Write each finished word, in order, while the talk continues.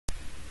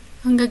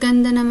Ang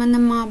gaganda naman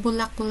ng mga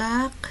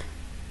bulaklak.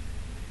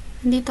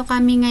 Dito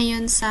kami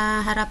ngayon sa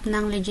harap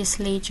ng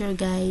Legislature,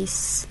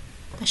 guys.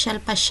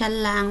 Pasyal-pasyal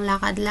lang,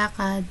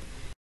 lakad-lakad.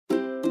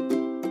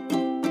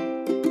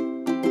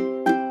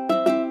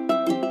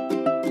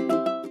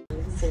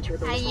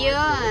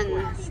 Ayun.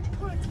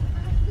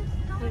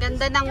 Ang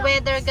ganda ng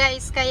weather,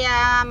 guys, kaya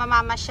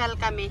mamamasyal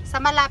kami. Sa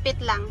malapit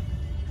lang.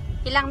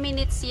 Ilang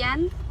minutes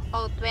yan?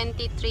 Oh,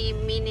 23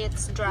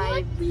 minutes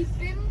drive. We've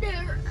been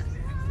there.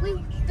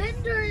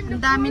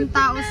 Ang daming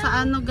tao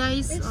sa ano,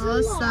 guys,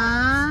 o sa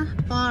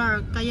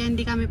park, kaya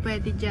hindi kami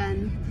pwede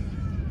dyan.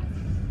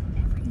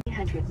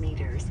 300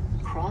 meters,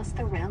 cross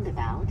the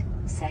roundabout,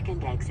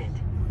 second exit.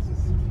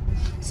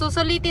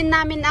 Susulitin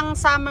namin ang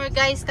summer,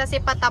 guys,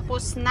 kasi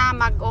patapos na,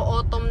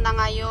 mag-o-autumn na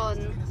ngayon.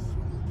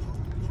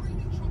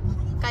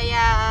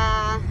 Kaya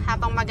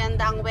habang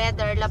maganda ang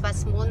weather,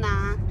 labas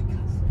muna.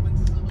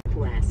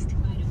 West.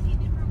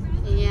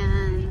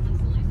 Ayan.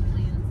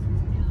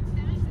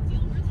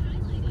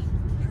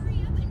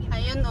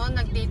 Ayun, oh,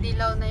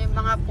 nagdidilaw na yung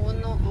mga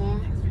puno, oh.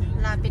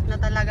 Lapit na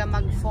talaga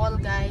mag-fall,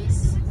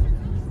 guys.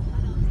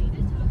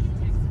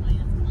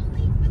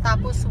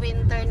 Tapos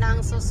winter na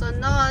ang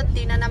susunod,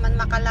 di na naman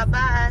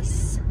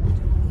makalabas.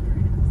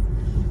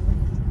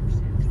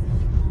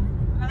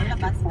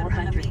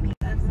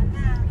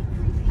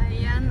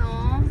 Ayan,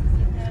 oh.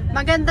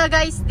 Maganda,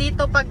 guys,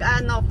 dito pag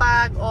ano,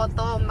 pag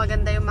autumn,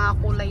 maganda yung mga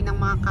kulay ng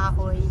mga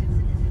kahoy.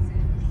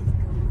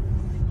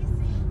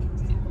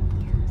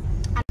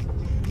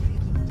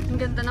 Ang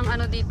ganda ng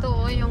ano dito,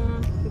 oh,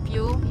 yung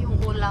view, yung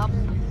ulap.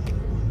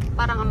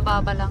 Parang ang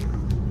baba lang.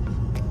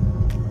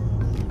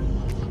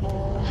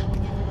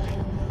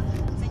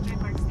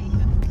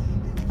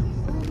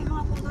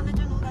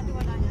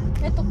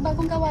 Ito,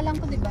 bagong gawa lang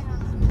to, diba?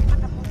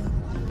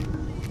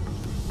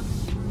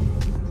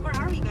 Where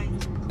are we, guys?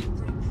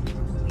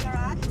 We are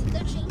at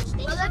The train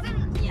station.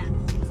 11. yeah.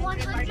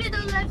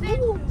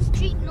 111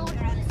 Street North.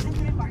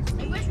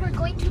 I wish we're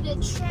going to the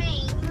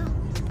train.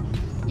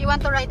 You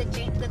want to ride the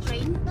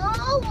train?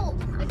 No,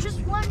 I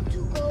just want to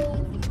go.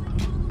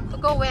 To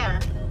go where?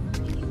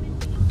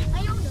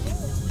 I don't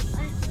know.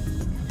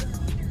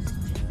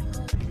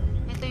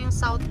 Ito yung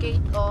South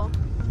Gate, oh.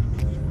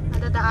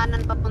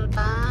 Nadadaanan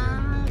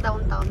papuntang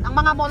downtown. Ang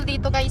mga mall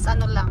dito, guys,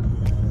 ano lang,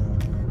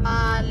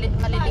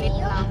 maliliit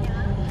lang.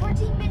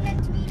 14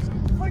 minutes means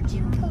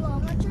 14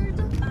 kilometers.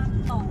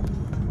 No.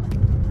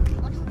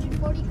 140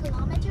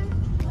 kilometers.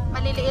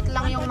 Maliliit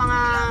lang yung mga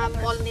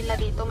mall nila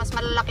dito. Mas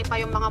malalaki pa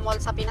yung mga mall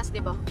sa Pinas, di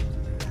ba?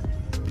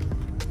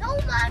 No,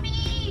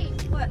 mommy.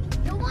 What?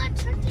 You want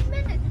 30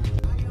 minutes?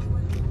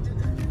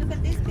 Look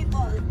at these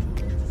people.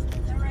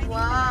 They're riding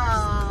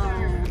Wow.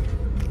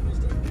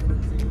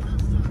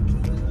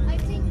 I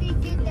think they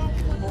did that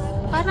for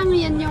Parang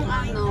yan yung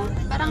ano,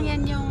 parang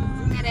yan yung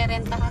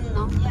nirerentahan,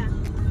 no? Yeah.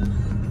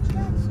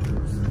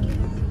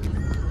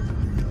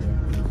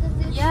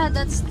 Yeah,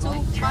 that's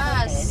too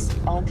fast.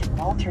 Onto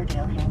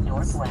Walterdale Hill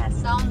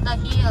Northwest. Down the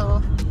hill.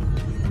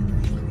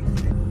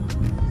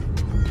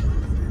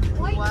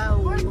 Why Wow.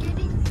 we're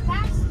getting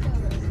faster.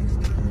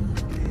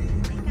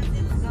 Because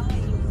it's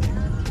going.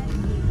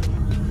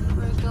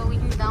 We're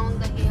going down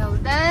the hill.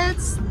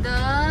 That's the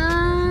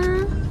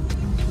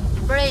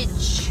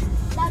bridge.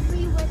 That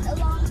we went a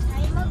long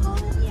time ago.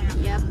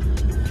 Yeah. Yep.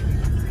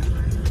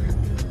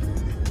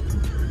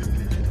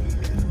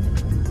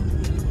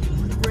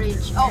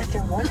 Bridge. Oh, After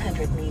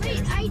 100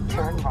 meters,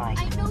 turn right.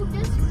 I know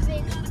this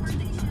bridge,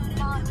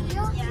 mommy.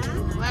 Yeah.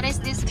 what is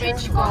this Turn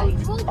bridge right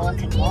called?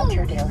 onto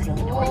Walterdale Hill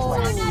On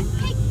Northwest. that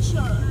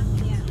picture.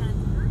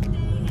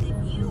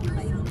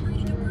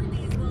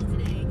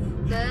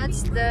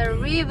 That's the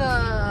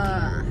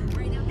river.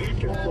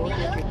 After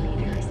 400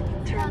 meters,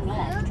 turn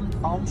left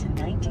onto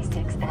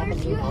 96th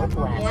Avenue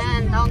Northwest.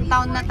 Yan,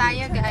 downtown na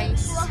tayo,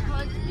 guys. Your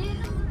husband?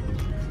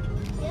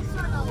 Yes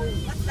or no?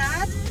 What's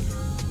that?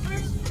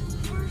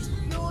 First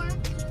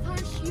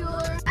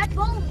your at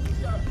home.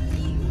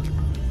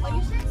 What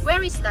you said?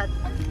 Where is that?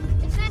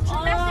 It's in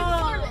Jurassic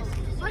Oh. Forest.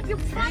 But you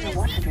After promised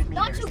 100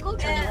 not meters, to go to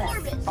turn the left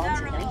forest.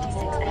 onto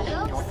 96th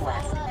Avenue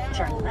Northwest.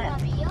 Turn left,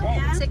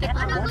 then Sige,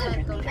 after ano 100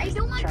 to? I meters,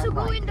 don't want to turn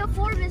go right. in the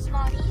forest,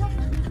 mommy.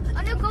 I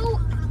want to go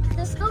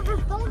discover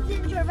bones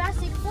in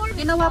Jurassic Forest.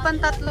 Ginawa pang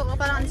tatlo, o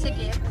parang ang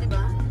sikip, di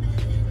ba?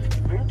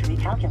 Route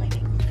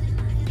recalculating.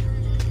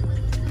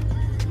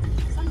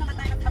 Saan naman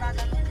tayo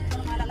nagparagan?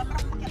 Para maalala,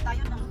 parang umakyat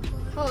tayo, no?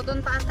 Oh, doon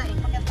pa ata eh.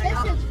 Umakyat tayo.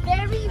 This is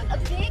very a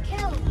big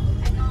hill.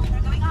 I know.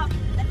 We're going up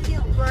that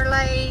hill. We're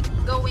like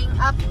going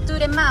up to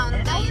the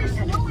mountain. There's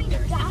snowing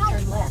Turn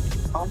down. left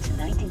onto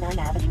 99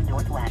 Avenue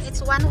Northwest.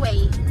 It's one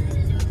way.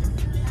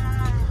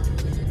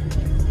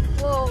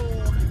 Whoa.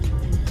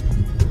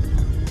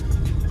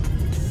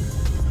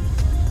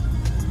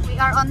 We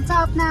are on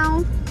top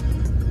now.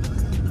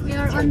 We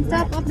are on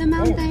top of the Then,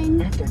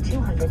 mountain. after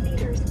 200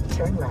 meters,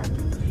 turn left.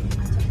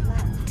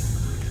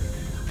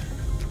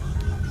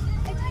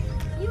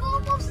 You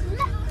almost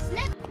left.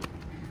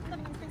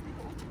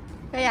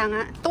 Kaya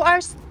nga, 2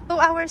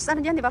 hours, ano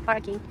dyan, di ba,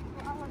 parking?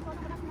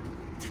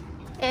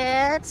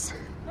 It's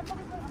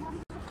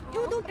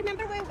don't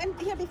remember when we went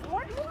here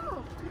before?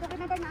 No. You don't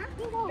remember na?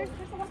 No. There's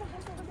a water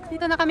over there.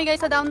 Dito na kami guys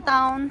sa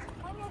downtown.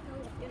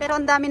 Pero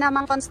ang dami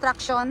namang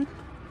construction.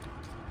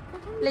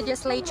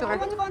 Legislature.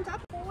 I want to go on top.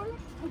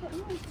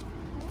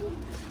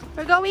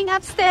 We're going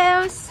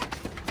upstairs.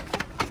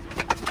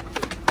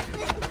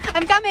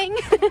 I'm coming.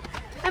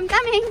 I'm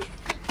coming.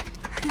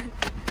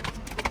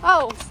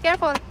 Oh,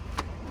 careful.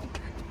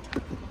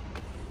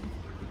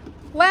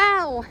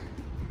 Wow.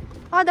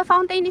 Oh, the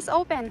fountain is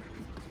open.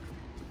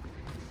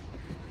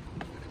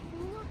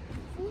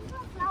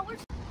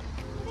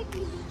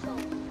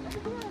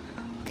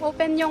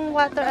 Open yung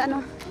water,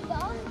 ano.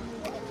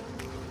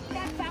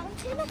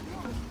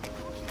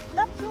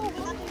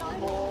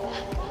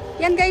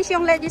 Yan guys,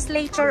 yung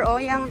legislature, oh,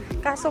 yung,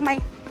 kaso may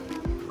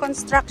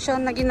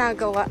construction na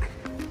ginagawa.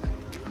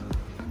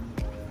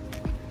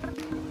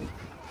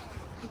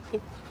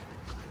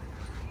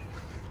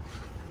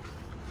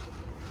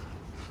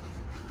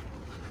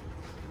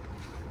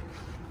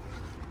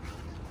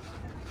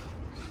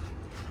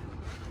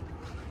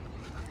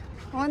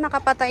 Oh,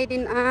 nakapatay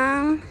din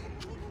ang...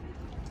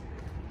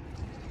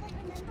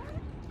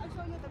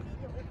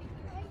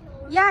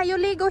 Yeah, you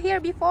ligo here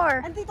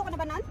before. Andito ka na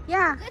ba nan?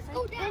 Yeah. Let's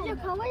go down. Did you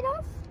come with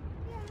us?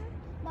 Yeah.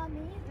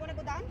 Mommy. You wanna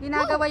go down?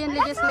 Ginagawa yung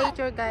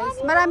legislature, guys.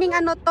 Maraming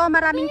ano to,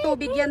 maraming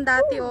tubig yan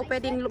dati, oh.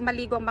 Pwedeng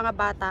maligo ang mga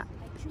bata.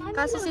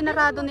 Kaso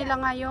sinarado nila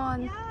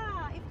ngayon.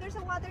 Yeah, if there's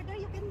a water there,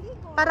 you can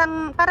ligo.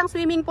 Parang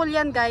swimming pool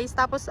yan, guys.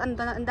 Tapos ang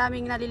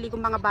daming naliligo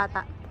mga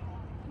bata.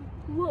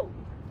 Whoa.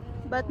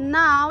 But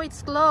now it's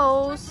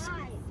closed.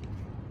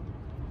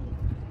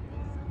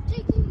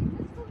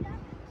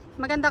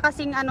 Maganda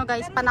kasing ano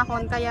guys,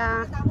 panahon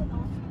kaya Dahon,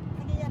 no?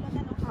 Nagyayalo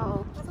na, no? oo.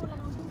 Kaso wala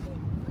nang tubig.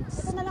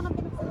 Ito na lang ang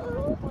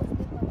pinagsasabi.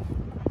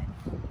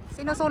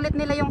 Sinusulit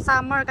nila yung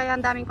summer kaya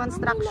ang daming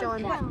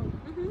construction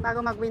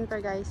bago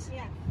mag-winter, guys.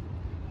 Yeah.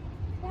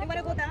 You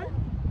wanna go down?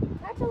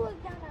 That's a look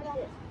down at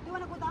this. You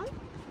wanna go down?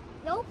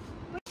 Nope.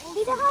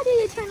 Lisa, how do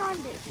you turn on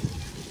this?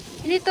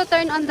 You need to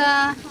turn on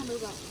the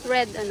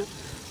red ano.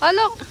 Oh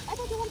look, I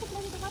thought you want to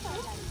play with the water.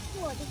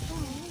 What? It's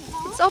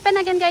fine. it's open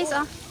again, guys,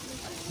 oh.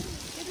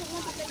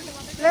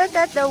 Look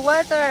at the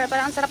water.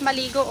 Parang ang sarap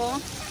maligo, oh.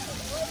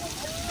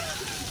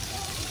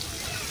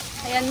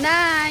 Ayan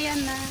na,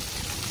 ayan na.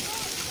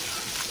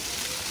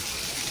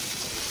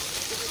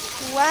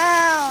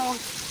 Wow!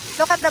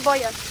 Look at the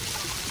boy, oh.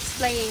 He's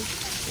playing.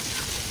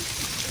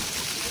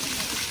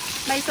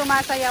 May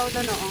sumasayaw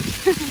doon, oh.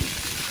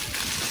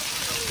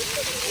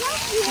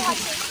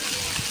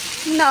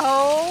 No,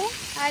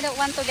 I don't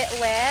want to get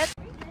wet.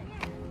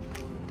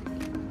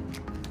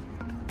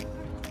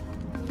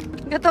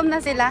 Gutom na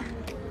sila.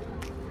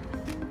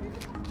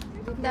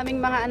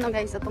 Daming mga ano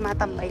guys,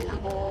 tumatambay lang.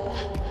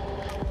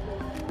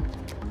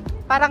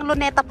 Parang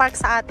Luneta Park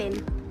sa atin.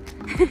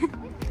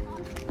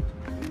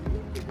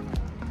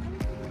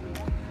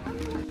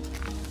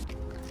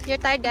 You're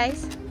tired,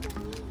 guys?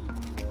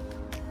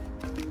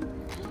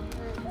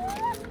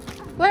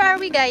 Where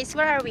are we, guys?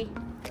 Where are we?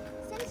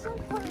 Central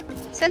Park.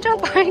 Central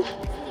Park?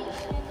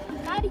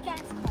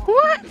 Madagascar.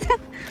 What?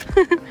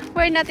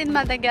 We're not in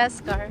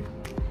Madagascar.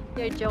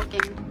 You're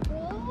joking.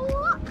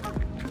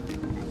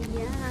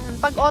 Ayan.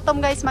 Pag autumn,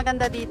 guys,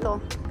 maganda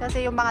dito.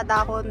 Kasi yung mga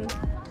dahon,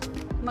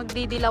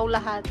 magdidilaw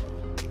lahat.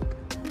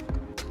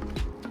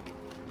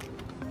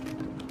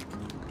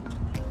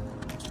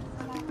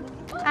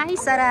 Ay,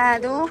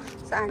 sarado.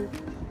 Saan?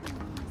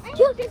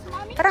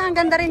 Parang ang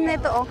ganda rin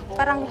nito, oh.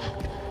 Parang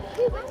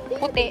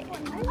puti.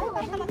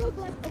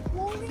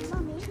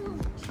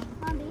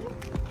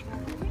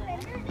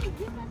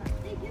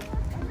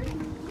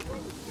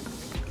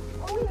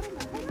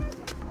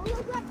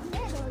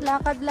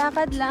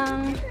 Lakad-lakad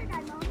lang.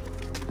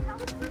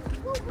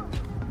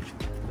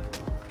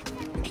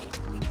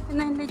 Yun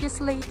na yung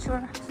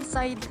legislature sa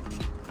side.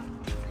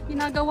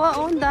 Ginagawa,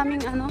 oh. Ang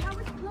daming ano,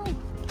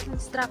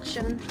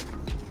 construction.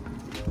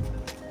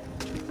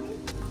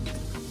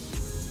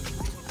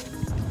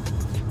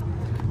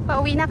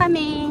 Pauwi na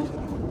kami.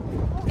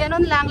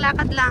 Ganon lang,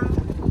 lakad lang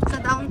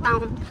sa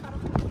downtown.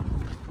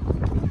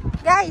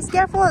 Guys,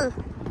 careful!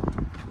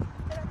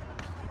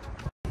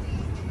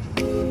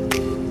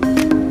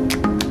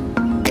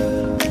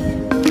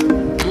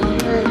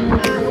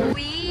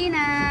 Pauwi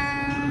na!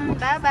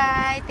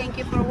 Bye-bye!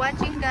 Thank you for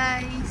watching,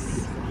 guys!